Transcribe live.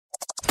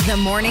The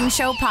Morning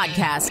Show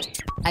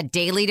Podcast, a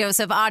daily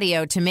dose of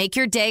audio to make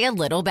your day a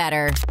little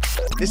better.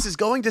 This is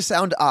going to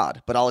sound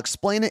odd, but I'll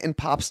explain it in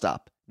Pop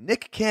Stop.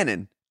 Nick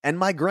Cannon and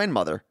my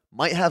grandmother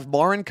might have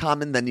more in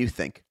common than you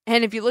think.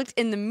 And if you looked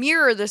in the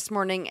mirror this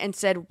morning and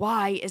said,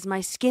 "Why is my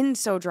skin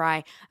so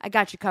dry?" I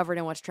got you covered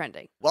in what's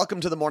trending.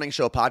 Welcome to the Morning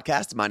Show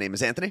Podcast. My name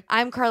is Anthony.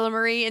 I'm Carla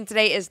Marie, and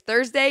today is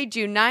Thursday,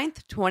 June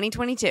 9th,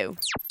 2022.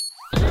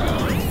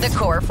 The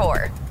Core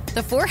Four.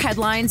 The four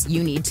headlines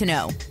you need to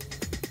know.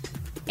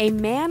 A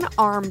man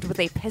armed with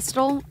a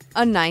pistol,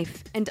 a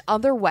knife, and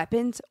other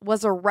weapons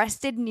was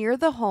arrested near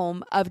the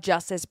home of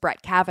Justice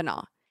Brett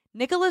Kavanaugh.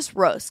 Nicholas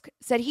Rosk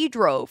said he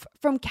drove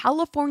from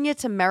California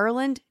to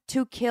Maryland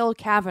to kill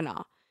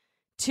Kavanaugh.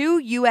 Two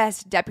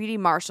U.S. deputy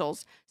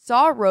marshals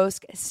saw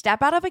Rosk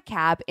step out of a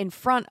cab in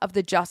front of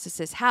the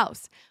justice's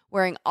house,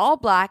 wearing all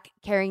black,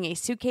 carrying a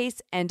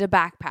suitcase and a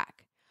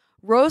backpack.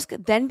 Rosk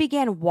then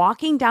began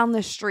walking down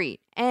the street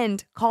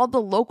and called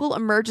the local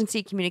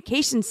emergency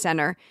communications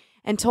center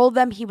and told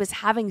them he was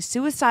having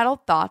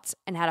suicidal thoughts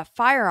and had a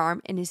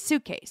firearm in his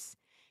suitcase.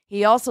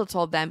 He also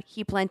told them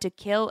he planned to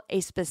kill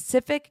a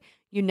specific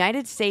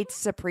United States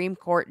Supreme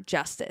Court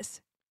justice.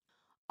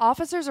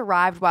 Officers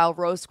arrived while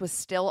Rosk was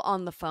still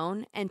on the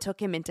phone and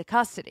took him into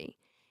custody.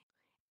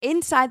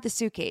 Inside the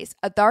suitcase,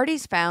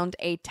 authorities found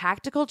a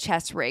tactical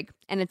chest rig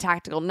and a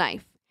tactical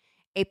knife,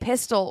 a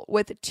pistol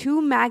with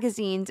 2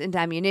 magazines and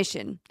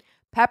ammunition,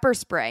 pepper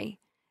spray,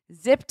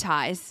 zip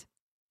ties,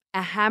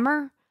 a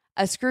hammer,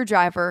 a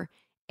screwdriver,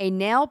 a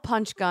nail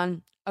punch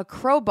gun, a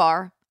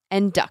crowbar,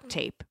 and duct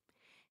tape.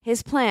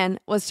 His plan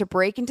was to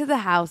break into the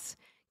house,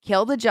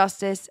 kill the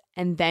justice,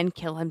 and then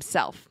kill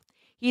himself.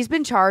 He's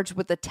been charged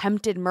with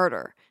attempted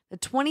murder. The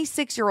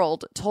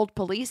 26-year-old told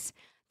police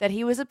that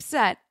he was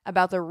upset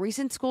about the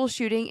recent school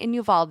shooting in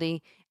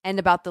Uvalde and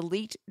about the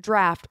leaked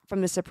draft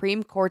from the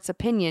Supreme Court's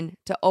opinion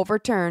to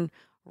overturn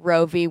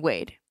Roe v.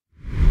 Wade.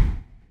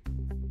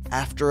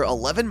 After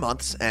 11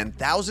 months and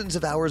thousands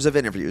of hours of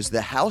interviews,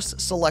 the House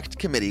Select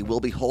Committee will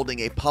be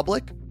holding a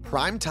public,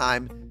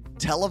 prime-time,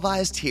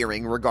 televised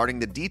hearing regarding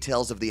the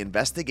details of the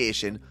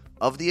investigation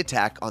of the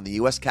attack on the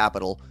U.S.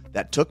 Capitol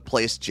that took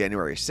place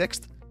January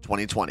 6th,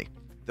 2020.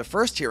 The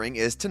first hearing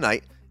is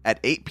tonight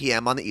at 8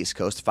 p.m. on the East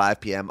Coast, 5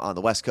 p.m. on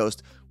the West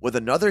Coast, with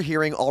another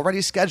hearing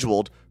already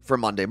scheduled for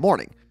Monday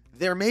morning.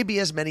 There may be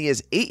as many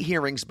as 8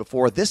 hearings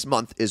before this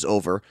month is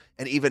over,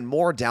 and even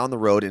more down the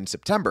road in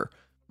September.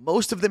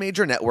 Most of the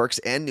major networks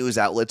and news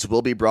outlets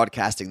will be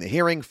broadcasting the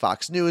hearing: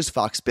 Fox News,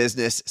 Fox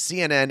Business,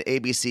 CNN,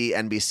 ABC,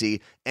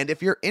 NBC, and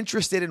if you're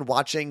interested in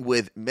watching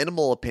with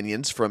minimal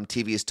opinions from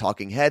TV's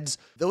talking heads,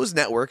 those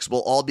networks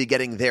will all be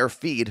getting their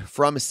feed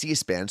from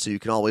C-SPAN, so you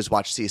can always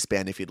watch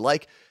C-SPAN if you'd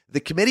like.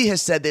 The committee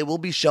has said they will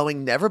be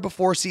showing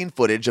never-before-seen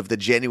footage of the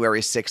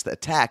January 6th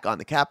attack on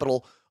the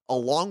Capitol,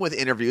 along with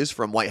interviews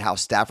from White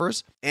House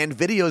staffers and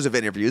videos of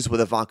interviews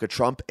with Ivanka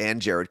Trump and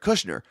Jared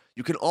Kushner.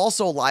 You can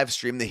also live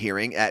stream the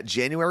hearing at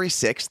January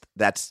 6th,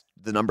 that's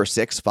the number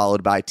 6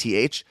 followed by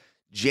TH,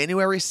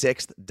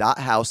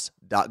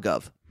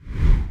 january6th.house.gov.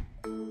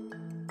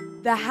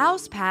 The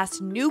House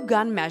passed new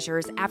gun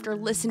measures after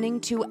listening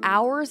to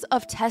hours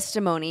of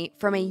testimony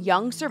from a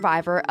young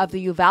survivor of the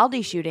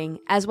Uvalde shooting,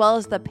 as well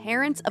as the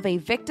parents of a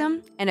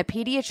victim and a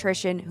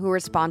pediatrician who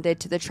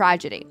responded to the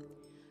tragedy.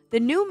 The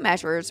new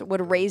measures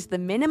would raise the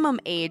minimum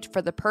age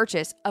for the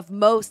purchase of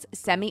most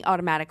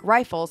semi-automatic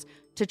rifles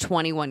to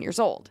 21 years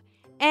old,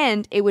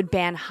 and it would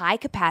ban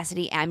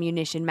high-capacity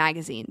ammunition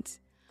magazines.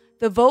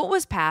 The vote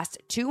was passed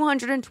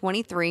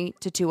 223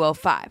 to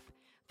 205.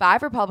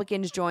 5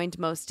 Republicans joined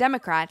most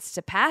Democrats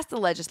to pass the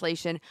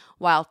legislation,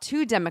 while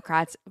 2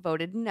 Democrats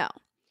voted no.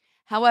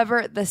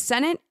 However, the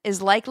Senate is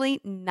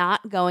likely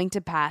not going to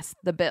pass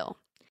the bill.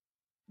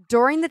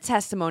 During the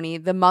testimony,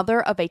 the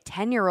mother of a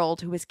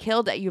 10-year-old who was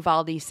killed at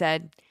Uvalde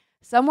said,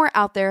 "Somewhere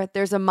out there,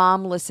 there's a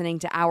mom listening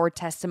to our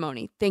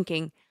testimony,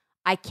 thinking,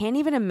 I can't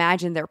even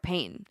imagine their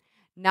pain,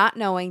 not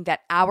knowing that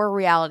our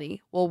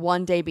reality will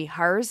one day be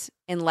hers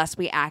unless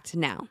we act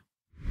now."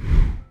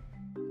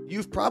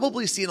 You've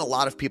probably seen a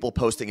lot of people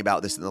posting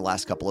about this in the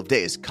last couple of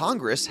days.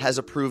 Congress has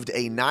approved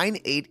a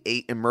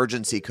 988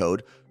 emergency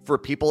code for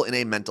people in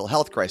a mental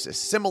health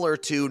crisis, similar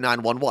to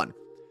 911.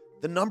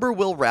 The number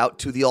will route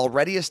to the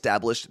already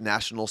established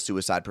National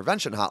Suicide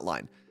Prevention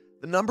Hotline.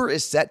 The number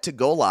is set to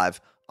go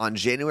live on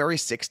January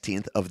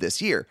 16th of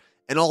this year.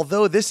 And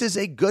although this is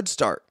a good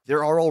start,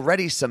 there are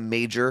already some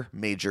major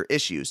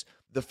issues.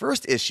 The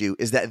first issue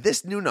is that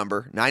this new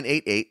number,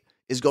 988,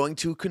 is going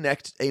to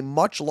connect a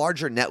much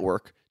larger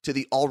network to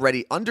the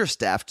already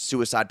understaffed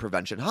Suicide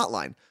Prevention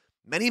Hotline.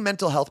 Many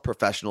mental health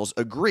professionals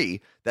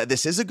agree that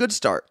this is a good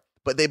start,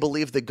 but they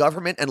believe the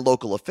government and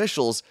local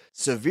officials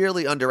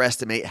severely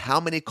underestimate how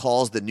many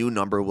calls the new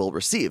number will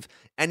receive.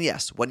 And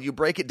yes, when you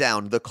break it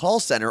down, the call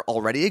center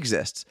already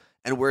exists,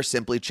 and we're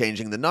simply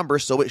changing the number,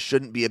 so it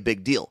shouldn't be a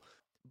big deal.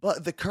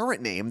 But the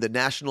current name, the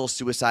National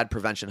Suicide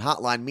Prevention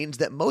Hotline, means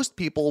that most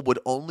people would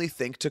only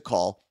think to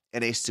call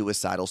in a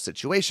suicidal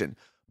situation.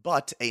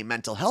 But a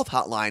mental health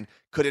hotline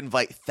could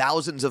invite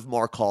thousands of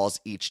more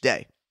calls each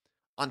day.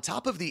 On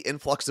top of the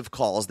influx of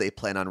calls they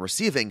plan on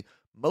receiving,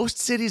 most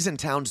cities and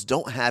towns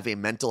don't have a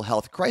mental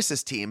health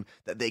crisis team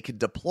that they could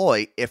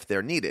deploy if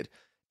they're needed.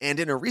 And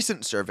in a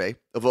recent survey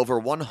of over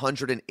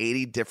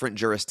 180 different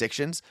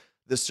jurisdictions,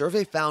 the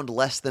survey found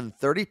less than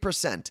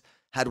 30%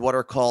 had what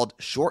are called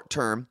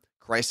short-term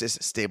crisis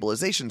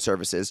stabilization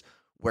services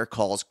where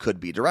calls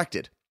could be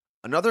directed.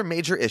 Another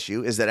major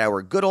issue is that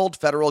our good old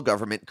federal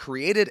government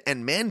created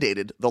and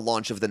mandated the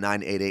launch of the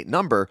 988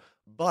 number,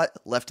 but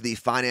left the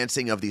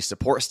financing of the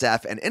support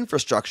staff and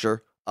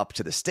infrastructure up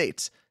to the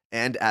states.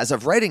 And as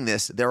of writing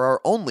this, there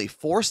are only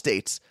 4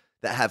 states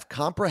that have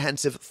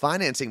comprehensive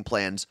financing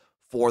plans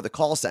for the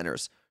call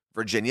centers: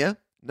 Virginia,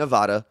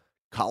 Nevada,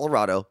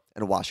 Colorado,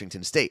 and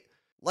Washington State.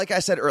 Like I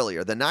said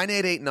earlier, the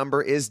 988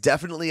 number is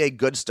definitely a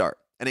good start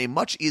and a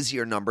much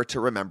easier number to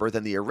remember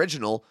than the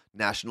original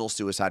National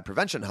Suicide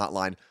Prevention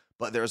Hotline,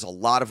 but there's a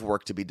lot of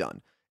work to be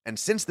done. And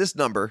since this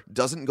number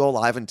doesn't go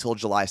live until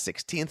July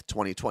 16th,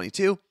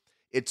 2022,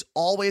 it's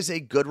always a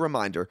good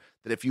reminder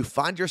that if you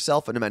find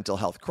yourself in a mental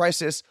health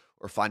crisis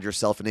or find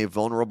yourself in a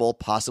vulnerable,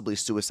 possibly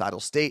suicidal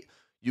state,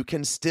 you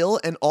can still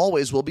and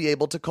always will be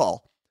able to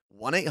call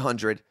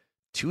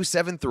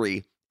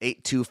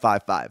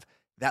 1-800-273-8255.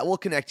 That will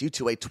connect you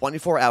to a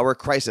 24-hour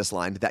crisis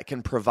line that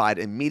can provide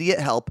immediate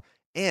help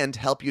and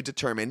help you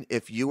determine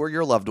if you or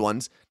your loved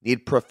ones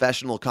need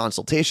professional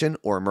consultation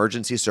or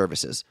emergency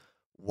services.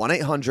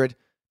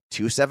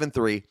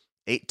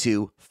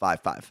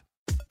 1-800-273-8255.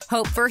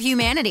 Hope for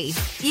humanity.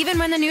 Even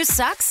when the news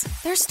sucks,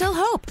 there's still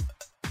hope.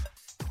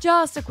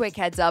 Just a quick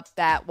heads up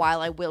that while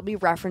I will be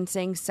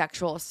referencing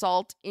sexual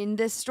assault in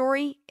this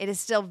story, it is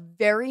still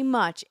very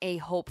much a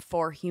hope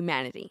for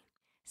humanity.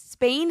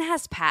 Spain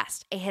has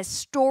passed a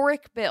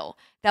historic bill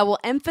that will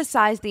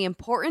emphasize the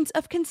importance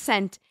of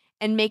consent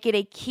and make it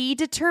a key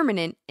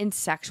determinant in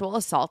sexual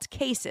assault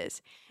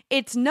cases.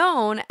 It's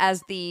known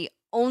as the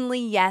Only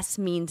Yes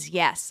Means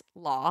Yes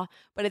law,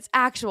 but its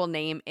actual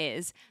name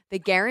is the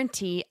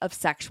Guarantee of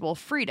Sexual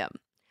Freedom.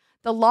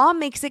 The law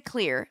makes it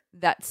clear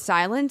that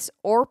silence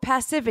or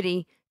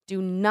passivity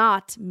do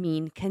not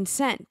mean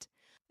consent.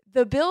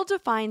 The bill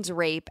defines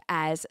rape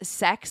as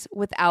sex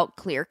without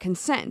clear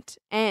consent,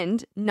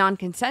 and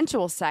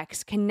non-consensual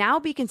sex can now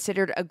be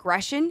considered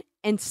aggression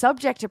and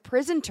subject to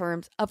prison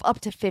terms of up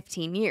to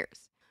 15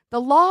 years.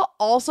 The law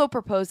also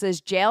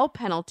proposes jail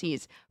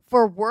penalties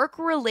for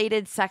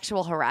work-related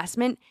sexual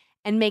harassment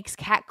and makes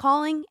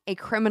catcalling a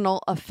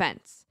criminal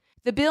offense.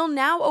 The bill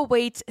now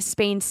awaits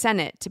Spain's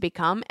Senate to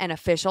become an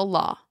official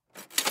law.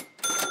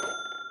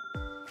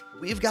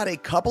 We've got a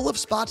couple of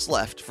spots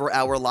left for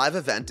our live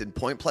event in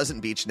Point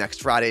Pleasant Beach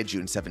next Friday,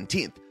 June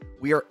 17th.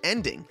 We are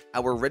ending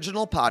our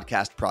original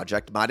podcast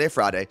project, My Day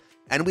Friday,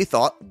 and we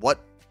thought, what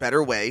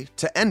better way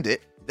to end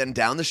it than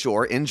down the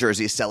shore in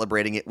Jersey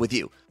celebrating it with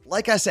you.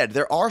 Like I said,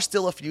 there are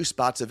still a few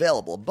spots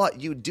available, but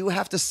you do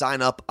have to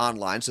sign up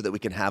online so that we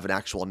can have an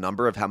actual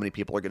number of how many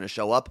people are going to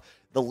show up.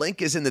 The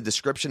link is in the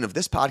description of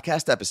this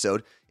podcast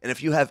episode, and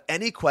if you have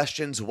any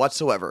questions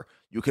whatsoever,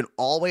 you can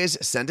always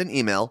send an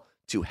email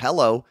to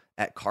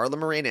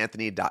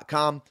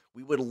hello@carlamarineanthony.com.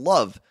 We would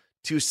love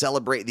to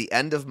celebrate the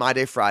end of My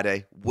Day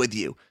Friday with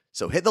you.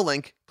 So hit the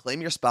link, claim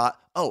your spot.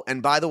 Oh,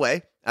 and by the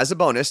way, as a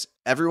bonus,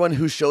 everyone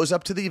who shows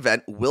up to the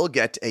event will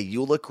get a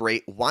You Look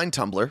Great wine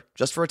tumbler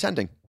just for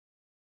attending.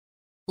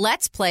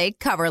 Let's play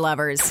Cover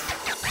Lovers.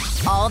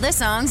 All the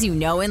songs you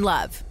know and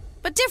love,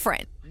 but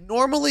different.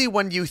 Normally,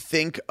 when you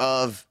think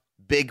of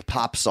big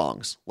pop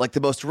songs, like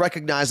the most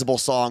recognizable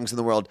songs in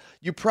the world,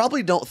 you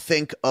probably don't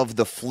think of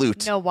the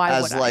flute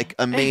as like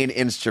a main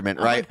instrument,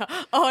 right?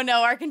 Oh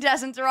no, our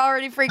contestants are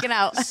already freaking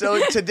out. So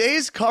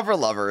today's Cover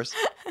Lovers,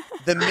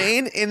 the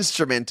main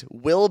instrument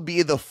will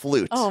be the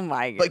flute. Oh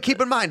my God. But keep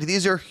in mind,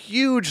 these are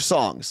huge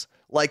songs,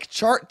 like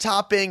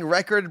chart-topping,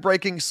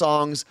 record-breaking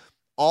songs,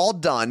 all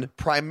done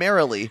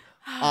primarily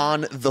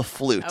on the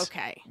flute.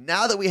 Okay.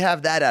 Now that we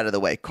have that out of the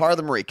way,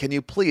 Carla Marie, can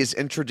you please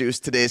introduce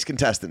today's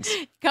contestants?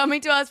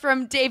 Coming to us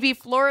from Davie,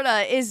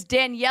 Florida is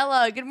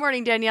Daniela. Good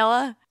morning,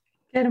 Daniela.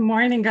 Good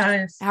morning,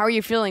 guys. How are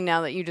you feeling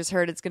now that you just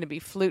heard it's going to be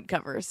flute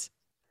covers?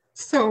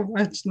 So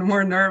much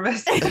more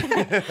nervous.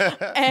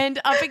 And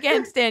up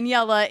against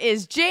Daniela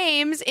is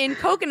James in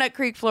Coconut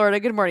Creek, Florida.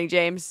 Good morning,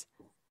 James.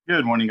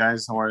 Good morning,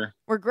 guys. How are you?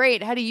 We're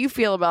great. How do you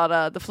feel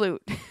about the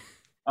flute?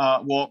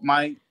 Well,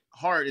 my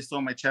heart is still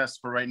in my chest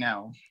for right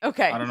now.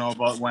 Okay. I don't know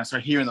about when I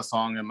start hearing the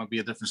song, it might be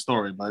a different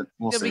story, but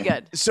we'll It'll see. be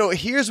good. So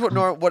here's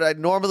what I'd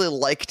normally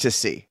like to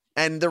see.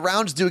 And the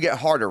rounds do get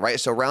harder, right?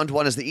 So round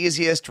 1 is the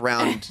easiest,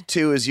 round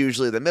 2 is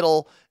usually the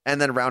middle,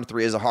 and then round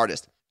 3 is the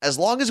hardest. As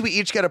long as we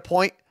each get a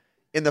point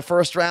in the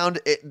first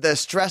round, the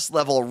stress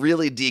level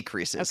really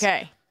decreases.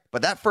 Okay.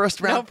 But that first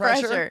round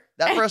pressure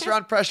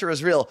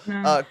is real.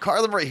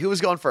 Carla Marie, who was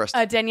going first?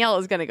 Daniela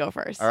is going to go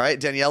first. All right,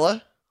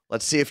 Daniela,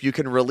 let's see if you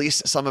can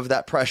release some of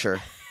that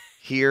pressure.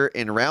 Here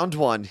in round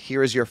 1,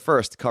 here is your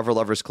first Cover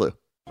Lovers clue.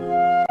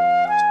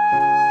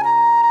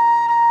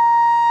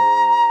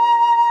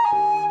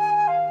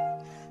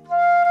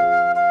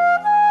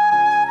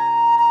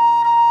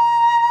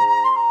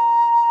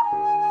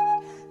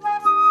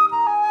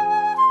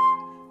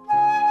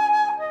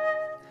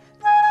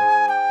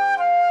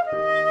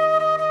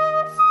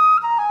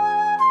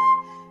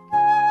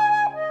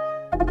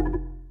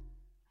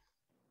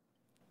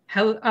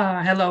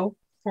 Hello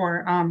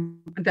for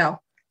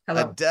Adele.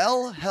 Hello.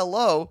 Adele,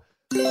 hello,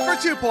 for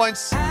 2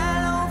 points.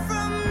 Now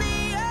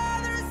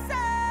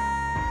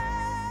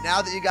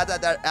that you got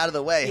that out of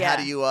the way, Yeah. how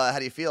do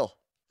you feel?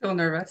 Still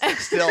nervous.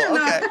 Still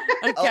okay.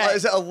 Okay.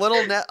 Is it a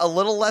little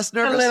less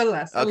nervous? A little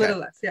less. Okay. A little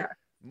less. Yeah.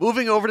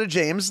 Moving over to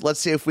James, let's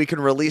see if we can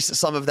release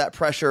some of that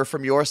pressure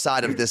from your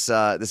side of this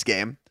this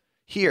game.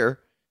 Here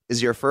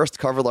is your first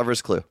Cover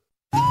Lovers clue.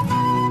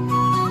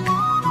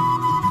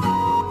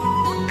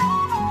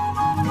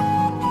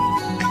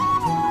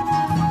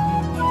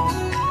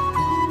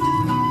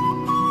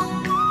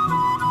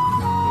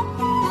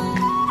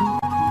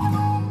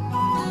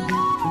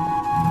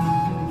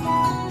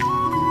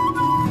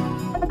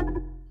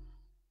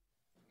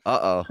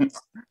 Uh-oh.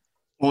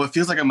 Well, it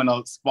feels like I'm in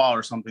a spa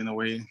or something. The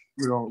way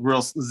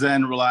real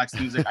zen, relaxed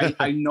music.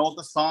 I know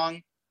the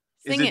song.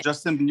 Sing Is it it.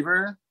 Justin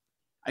Bieber?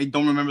 I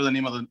don't remember the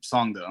name of the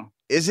song though.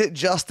 Is it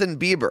Justin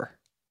Bieber?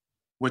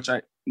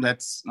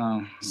 That's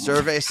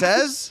Survey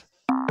says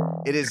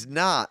it is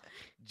not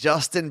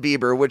Justin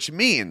Bieber, which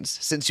means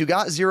since you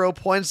got 0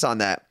 points on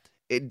that,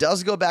 it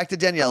does go back to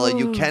Daniela.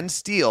 You can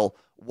steal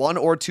 1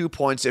 or 2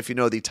 points if you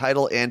know the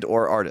title and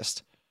or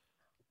artist.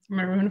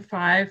 Maroon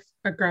 5,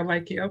 A Girl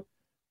Like You.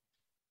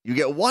 You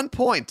get 1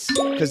 point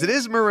because it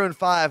is Maroon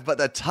 5, but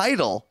the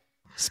title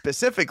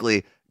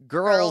specifically,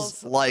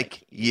 Girls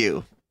Like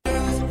You.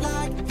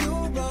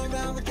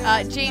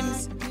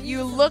 James,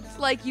 you looked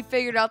like you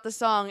figured out the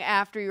song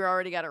after you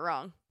already got it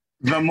wrong.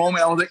 the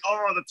moment I was like,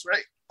 oh, that's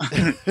right.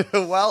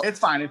 Well, It's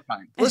fine.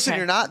 listen, Okay.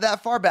 you're not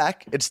that far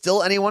back. It's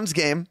still anyone's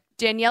game.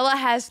 Daniela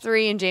has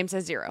 3 and James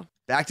has 0.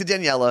 Back to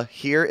Daniela.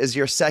 Here is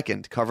your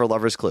second Cover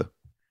Lovers clue.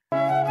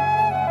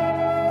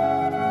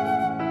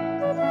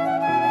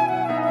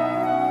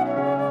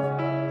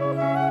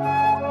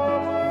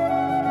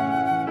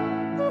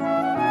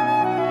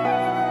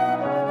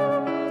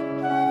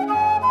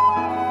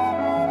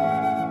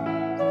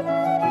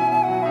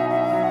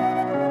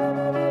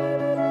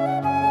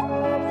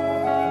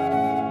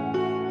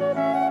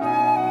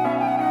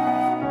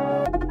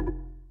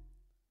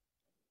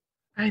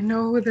 I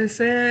know who this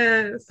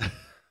is.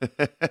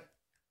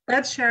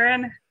 That's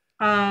Sharon.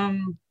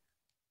 I'm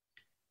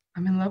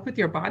in love with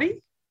your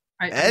body.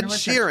 I Ed know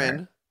it's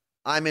Sheeran,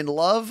 I'm in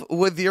love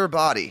with your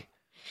body.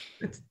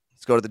 It's-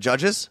 Let's go to the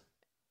judges.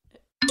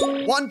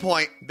 1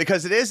 point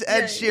because it is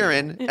Ed Yay.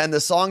 Sheeran and the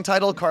song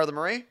title, Carla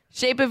Marie.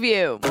 Shape of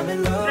You.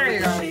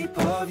 There you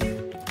go.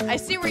 I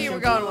see where you were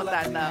going with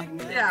that,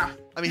 though. Yeah.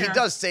 I mean, he Yeah.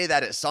 does say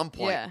that at some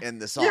point Yeah. in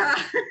the song. Yeah.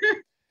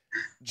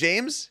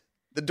 James,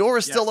 the door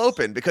is still Yes.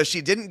 open because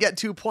she didn't get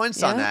 2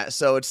 points on Yeah. that.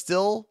 So it's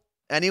still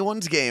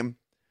anyone's game.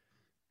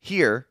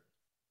 Here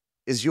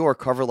is your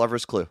Cover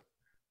Lovers clue.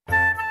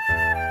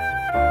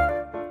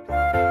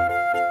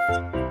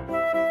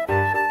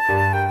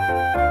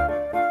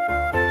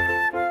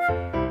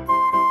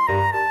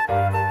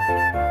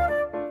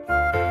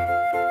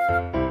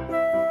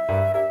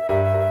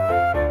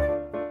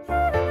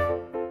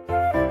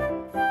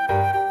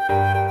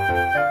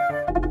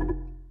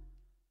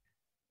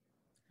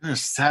 They're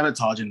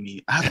sabotaging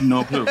me. I have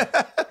no clue.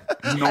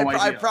 No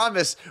I idea.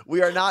 promise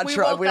we are not We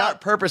we're woke not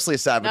up- purposely No,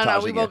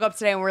 sabotaging we woke you. up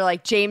today and we're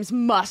like, James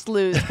must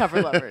lose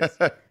Cover Lovers.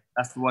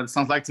 That's what it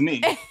sounds like to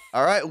me.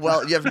 All right.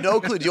 Well, you have no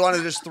clue. Do you want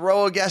to just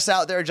throw a guess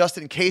out there just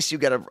in case you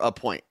get a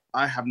point?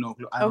 I have no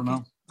clue. I don't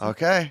Okay. know.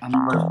 Okay. I'm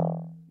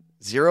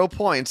 0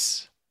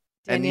 points.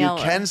 And you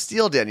Daniela. can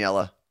steal,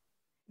 Daniela.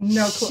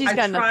 No clue. She's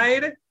got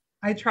nothing.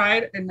 I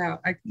tried, and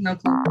no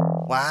clue.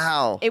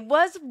 Wow. It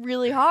was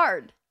really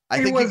hard.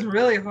 It was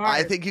really hard.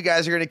 I think you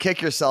guys are going to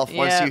kick yourself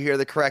once Yeah. you hear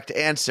the correct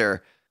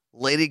answer.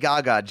 Lady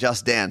Gaga,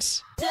 Just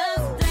Dance.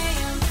 All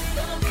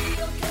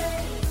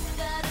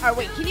right,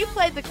 wait. Can you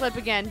play the clip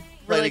again? Play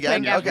it Really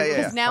again? quick, Okay, yeah,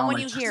 Because yeah. now Oh when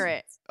my you God. hear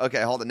it,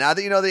 Okay, hold on. Now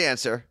that you know the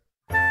answer.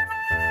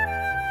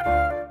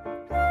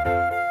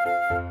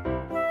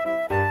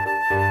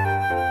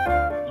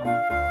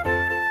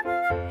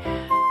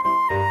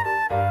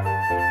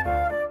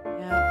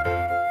 yeah.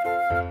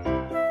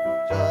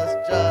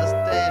 Just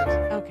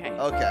Dance. Okay.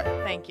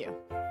 Okay. Thank you.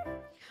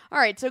 All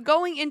right, so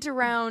going into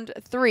round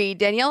 3,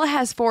 Daniela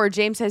has 4,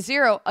 James has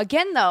 0.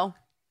 Again, though,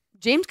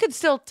 James could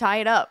still tie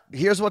it up.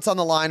 Here's what's on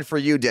the line for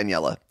you,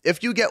 Daniela.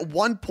 If you get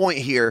 1 point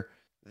here,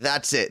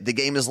 that's it. The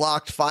game is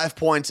locked. 5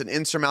 points, an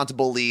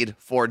insurmountable lead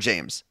for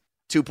James.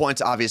 2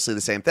 points, obviously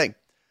the same thing.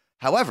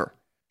 However,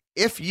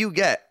 if you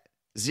get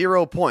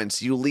 0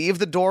 points, you leave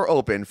the door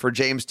open for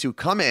James to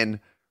come in,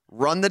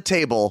 run the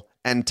table,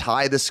 and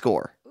tie the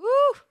score.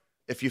 Ooh.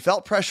 If you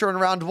felt pressure in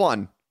round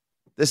 1,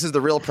 this is the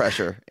real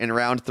pressure in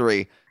round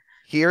 3.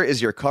 Here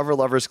is your Cover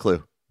Lovers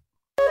clue.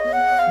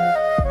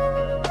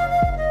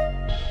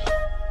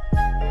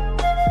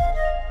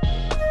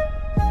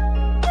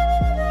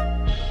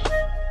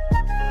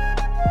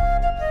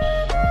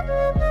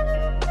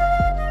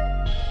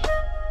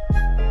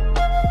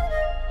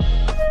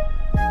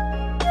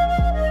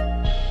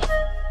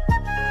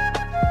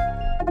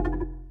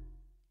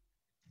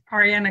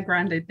 Ariana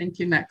Grande. Thank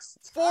you.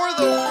 Next. For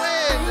the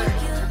win!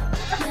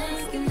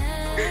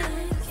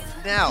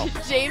 Now,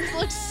 James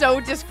looks so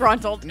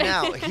disgruntled.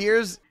 I'm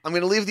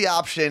going to leave the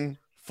option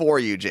for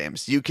you,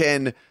 James. You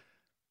can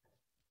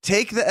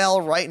take the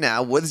L right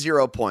now with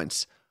 0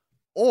 points,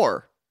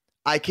 or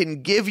I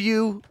can give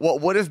you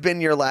what would have been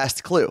your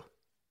last clue.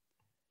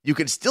 You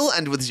could still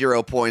end with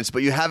 0 points,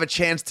 but you have a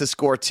chance to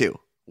score 2.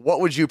 What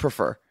would you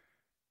prefer?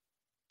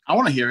 I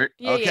want to hear it.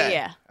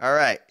 Yeah. All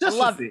right. Just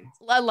Love to it.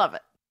 see. I love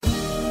it.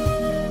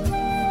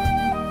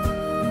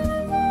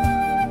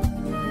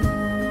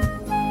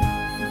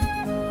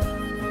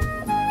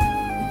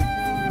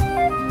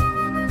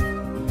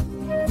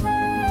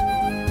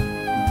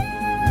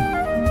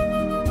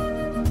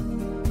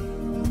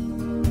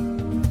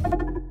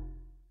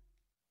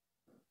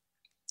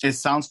 It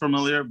sounds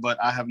familiar,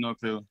 but I have no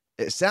clue.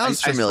 It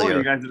sounds I familiar. swear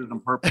you guys did it on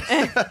purpose.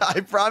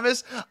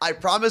 I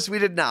promise we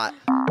did not.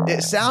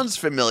 It sounds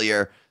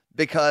familiar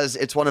because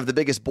it's one of the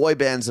biggest boy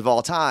bands of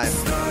all time.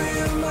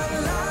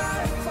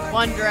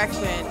 One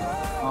Direction.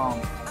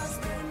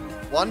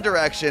 One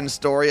Direction,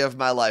 Story of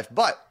My Life.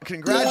 But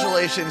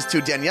congratulations to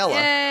Daniela,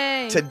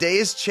 Yay.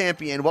 today's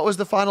champion. What was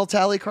the final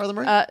tally, Carla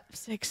Marie?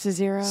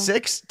 6-0.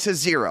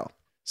 6-0.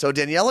 So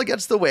Daniela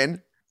gets the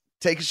win.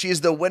 She's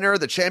the winner,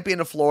 the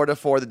champion of Florida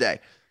for the day.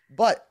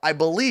 But I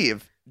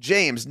believe,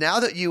 James, now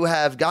that you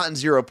have gotten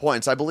 0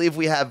 points, I believe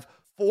we have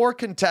 4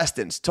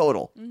 contestants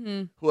total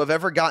who have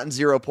ever gotten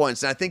 0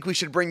 points. And I think we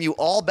should bring you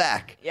all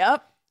back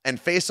Yep. and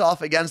face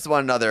off against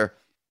one another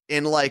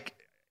in, like,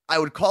 I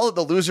would call it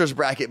the loser's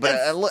bracket, but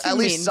at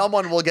least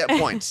someone will get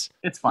points.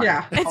 It's fine.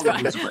 Yeah.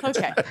 It's fine.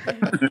 Okay.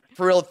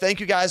 For real, thank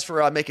you guys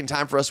for making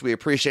time for us. We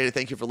appreciate it.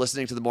 Thank you for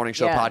listening to the Morning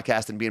Show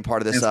podcast and being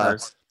part of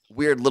this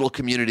weird little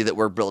community that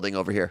we're building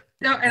over here.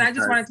 No, and I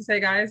just wanted to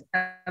say, guys,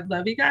 I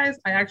love you guys.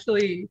 I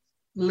actually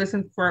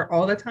listen for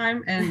all the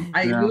time, and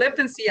I lived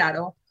in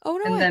Seattle. Oh,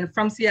 no And way. then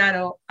from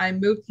Seattle, I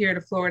moved here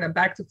to Florida,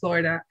 back to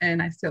Florida,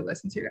 and I still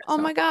listen to you guys. Oh,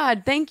 my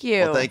God. Thank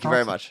you. Well, thank you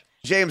very much.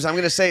 James, I'm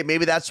going to say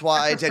maybe that's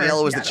why I prefer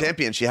Daniela was the Seattle.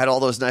 champion. She had all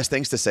those nice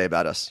things to say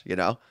about us, you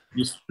know?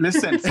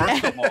 Listen,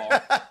 first of all,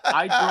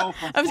 I drove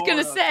from I was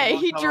gonna Florida say, to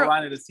he North drove-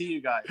 Carolina to see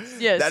you guys.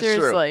 Yeah, That's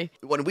seriously.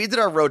 true. When we did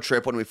our road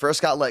trip, when we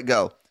first got let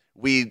go,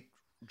 we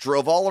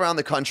drove all around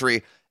the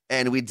country,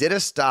 and we did a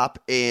stop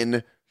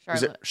in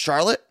was it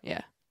Charlotte?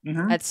 Yeah.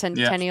 Mhm. At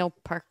Centennial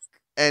Park.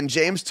 And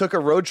James took a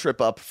road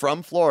trip up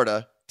from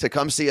Florida to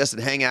come see us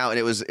and hang out, and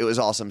it was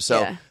awesome.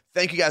 So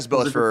thank you guys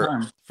both was a good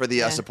time. for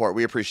the support.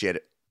 We appreciate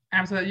it.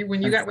 Absolutely.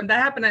 When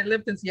that happened, I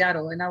lived in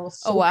Seattle, and I was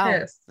so wow.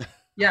 pissed.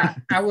 Yeah,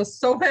 I was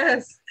so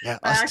pissed. Yeah,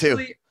 I us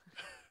too.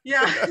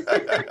 Yeah.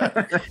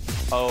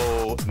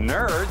 Oh,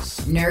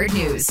 nerds. Nerd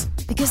news,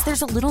 because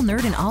there's a little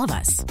nerd in all of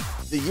us.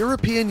 The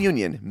European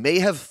Union may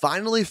have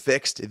finally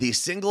fixed the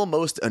single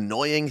most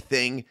annoying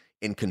thing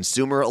in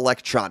consumer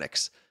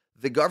electronics.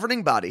 The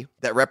governing body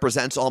that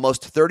represents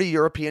almost 30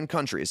 European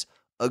countries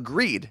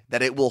agreed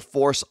that it will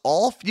force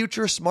all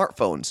future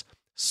smartphones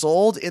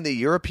sold in the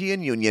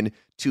European Union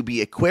to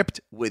be equipped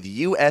with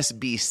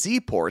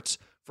USB-C ports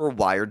for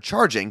wired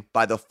charging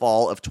by the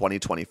fall of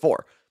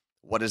 2024.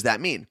 What does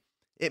that mean?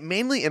 It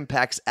mainly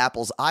impacts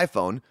Apple's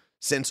iPhone,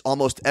 since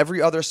almost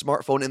every other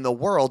smartphone in the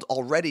world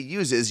already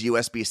uses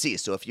USB-C.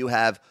 So if you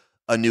have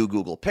a new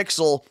Google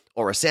Pixel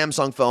or a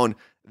Samsung phone,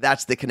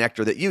 that's the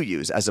connector that you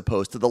use, as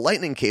opposed to the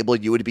lightning cable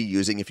you would be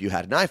using if you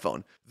had an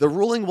iPhone. The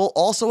ruling will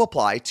also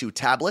apply to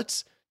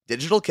tablets,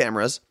 digital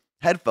cameras,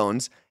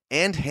 headphones,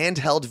 and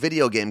handheld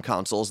video game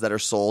consoles that are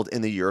sold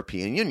in the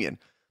European Union.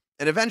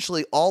 And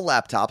eventually, all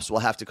laptops will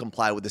have to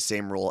comply with the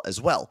same rule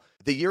as well.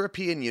 The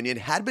European Union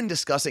had been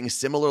discussing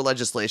similar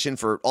legislation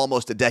for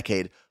almost a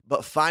decade,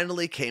 but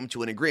finally came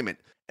to an agreement.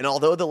 And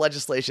although the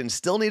legislation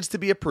still needs to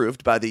be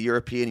approved by the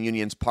European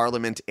Union's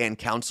Parliament and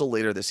Council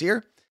later this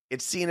year,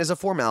 it's seen as a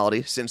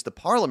formality since the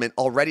Parliament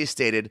already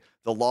stated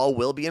the law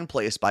will be in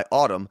place by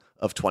autumn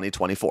of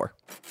 2024.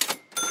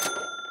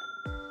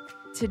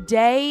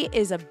 Today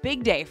is a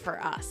big day for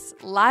us.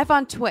 Live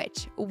on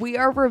Twitch, we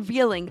are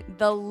revealing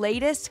the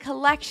latest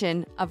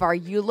collection of our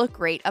You Look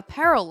Great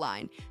apparel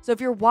line. So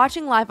if you're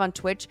watching live on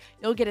Twitch,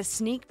 you'll get a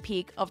sneak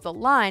peek of the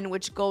line,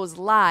 which goes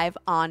live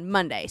on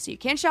Monday. So you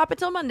can't shop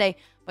until Monday,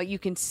 but you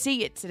can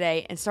see it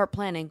today and start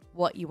planning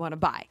what you want to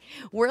buy.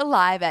 We're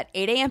live at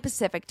 8 a.m.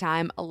 Pacific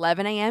time,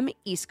 11 a.m.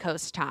 East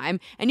Coast time,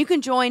 and you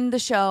can join the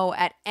show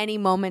at any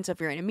moment. So if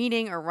you're in a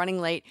meeting or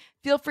running late,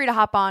 feel free to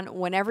hop on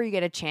whenever you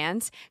get a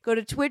chance. Go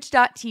to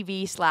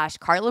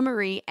twitch.tv/Carla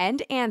Marie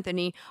and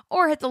Anthony,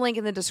 or hit the link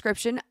in the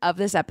description of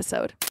this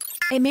episode.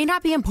 It may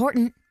not be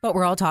important, but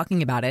we're all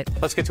talking about it.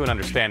 Let's get to an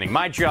understanding.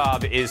 My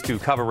job is to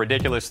cover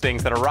ridiculous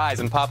things that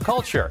arise in pop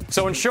culture.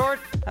 So in short,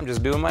 I'm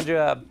just doing my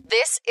job.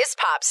 This is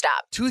Pop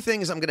Stop. 2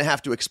 things I'm going to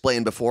have to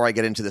explain before I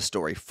get into the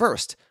story.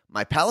 First,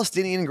 my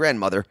Palestinian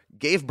grandmother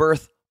gave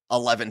birth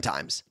 11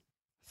 times.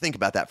 Think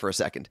about that for a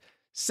second.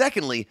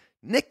 Secondly,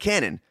 Nick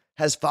Cannon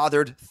has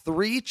fathered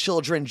 3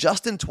 children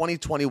just in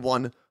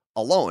 2021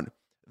 alone.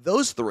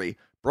 Those 3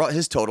 brought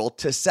his total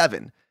to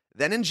 7.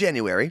 Then in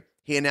January,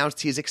 he announced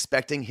he's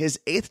expecting his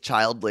 8th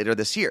child later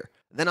this year.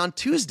 Then on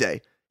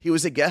Tuesday, he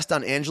was a guest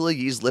on Angela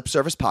Yee's Lip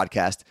Service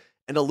podcast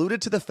and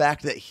alluded to the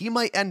fact that he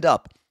might end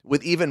up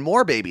with even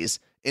more babies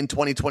in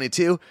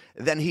 2022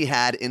 than he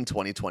had in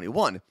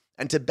 2021.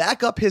 And to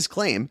back up his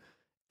claim,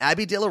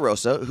 Abby De La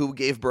Rosa, who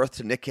gave birth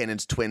to Nick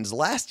Cannon's twins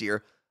last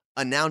year,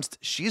 announced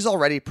she's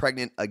already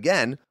pregnant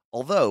again,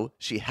 although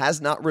she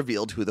has not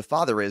revealed who the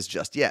father is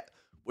just yet.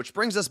 Which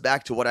brings us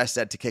back to what I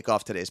said to kick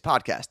off today's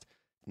podcast.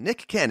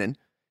 Nick Cannon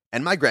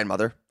and my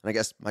grandmother, and I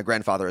guess my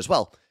grandfather as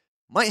well,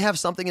 might have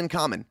something in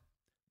common.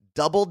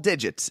 Double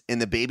digits in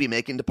the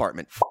baby-making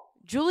department.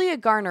 Julia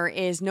Garner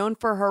is known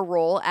for her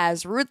role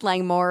as Ruth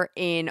Langmore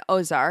in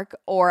Ozark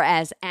or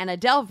as Anna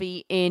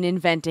Delvey in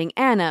Inventing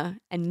Anna,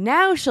 and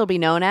now she'll be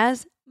known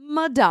as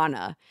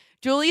Madonna.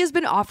 Julia's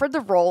been offered the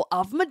role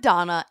of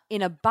Madonna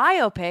in a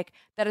biopic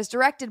that is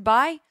directed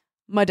by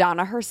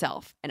Madonna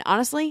herself, and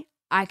honestly,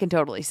 I can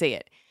totally see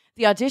it.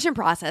 The audition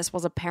process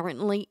was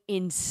apparently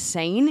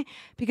insane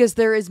because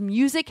there is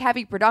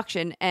music-heavy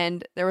production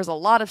and there was a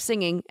lot of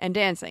singing and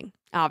dancing,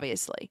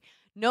 obviously.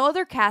 No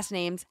other cast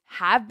names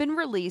have been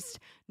released,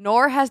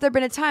 nor has there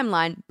been a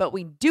timeline, but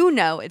we do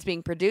know it's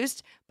being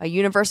produced by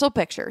Universal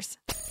Pictures.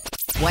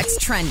 What's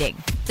trending?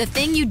 The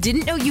thing you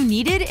didn't know you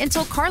needed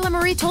until Carla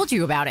Marie told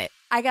you about it.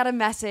 I got a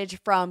message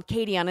from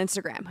Katie on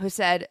Instagram who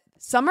said,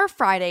 Summer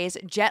Friday's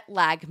jet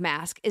lag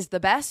mask is the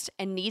best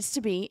and needs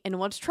to be in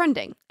what's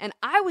trending. And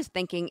I was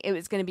thinking it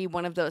was going to be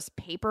one of those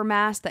paper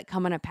masks that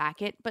come in a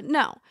packet, but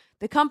no.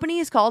 The company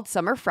is called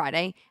Summer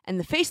Friday and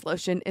the face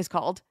lotion is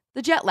called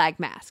the Jet Lag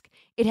Mask.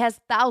 It has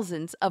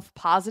thousands of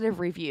positive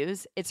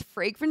reviews, it's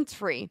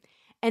fragrance-free,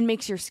 and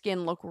makes your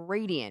skin look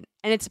radiant.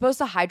 And it's supposed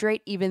to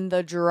hydrate even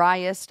the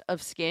driest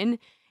of skin.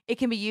 It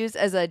can be used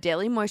as a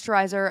daily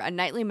moisturizer, a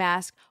nightly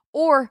mask,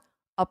 or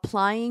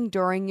applying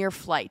during your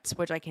flights,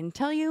 which I can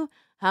tell you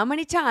how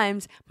many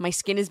times my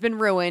skin has been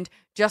ruined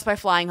just by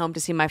flying home to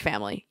see my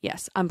family.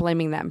 Yes, I'm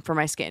blaming them for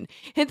my skin.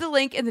 Hit the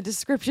link in the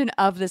description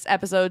of this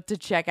episode to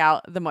check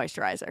out the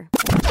moisturizer.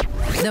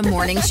 The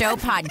Morning Show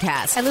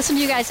Podcast. I listen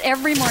to you guys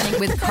every morning.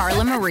 With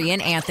Carla Marie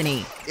and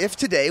Anthony. If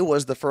today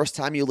was the first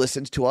time you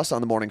listened to us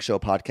on the Morning Show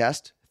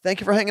Podcast,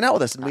 thank you for hanging out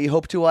with us, and we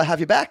hope to have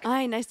you back.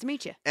 Hi, nice to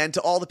meet you. And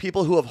to all the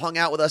people who have hung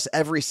out with us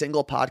every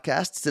single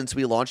podcast since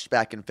we launched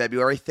back in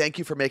February, thank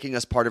you for making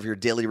us part of your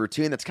daily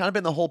routine. That's kind of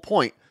been the whole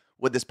point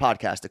with this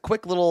podcast, a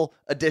quick little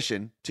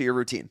addition to your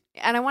routine.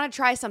 And I want to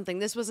try something.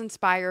 This was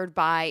inspired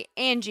by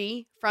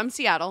Angie from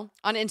Seattle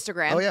on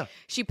Instagram. Oh, yeah.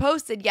 She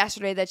posted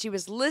yesterday that she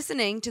was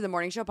listening to the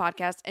Morning Show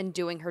Podcast and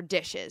doing her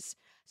dishes.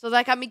 So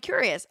that got me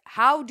curious.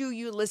 How do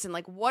you listen?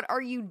 Like, what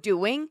are you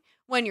doing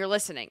when you're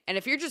listening? And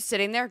if you're just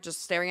sitting there,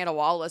 just staring at a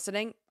wall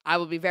listening, I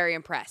will be very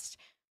impressed.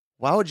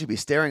 Why would you be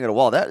staring at a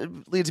wall? That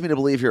leads me to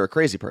believe you're a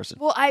crazy person.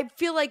 Well, I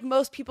feel like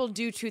most people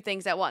do two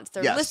things at once.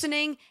 They're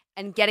listening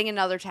and getting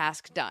another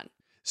task done.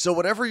 So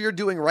whatever you're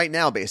doing right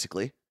now,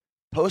 basically,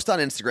 post on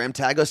Instagram,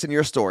 tag us in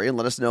your story, and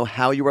let us know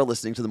how you are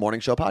listening to the Morning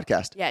Show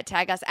Podcast. Yeah,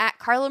 tag us at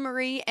Carla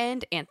Marie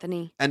and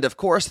Anthony. And of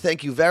course,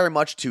 thank you very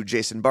much to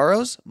Jason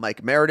Burrows,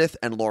 Mike Meredith,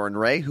 and Lauren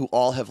Ray, who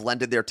all have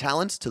lended their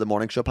talents to the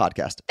Morning Show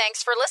Podcast.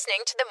 Thanks for listening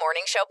to the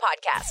Morning Show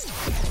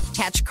Podcast.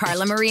 Catch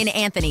Carla Marie and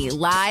Anthony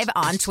live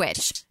on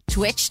Twitch.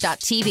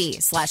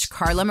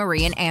 Twitch.tv/Carla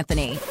Marie and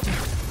Anthony.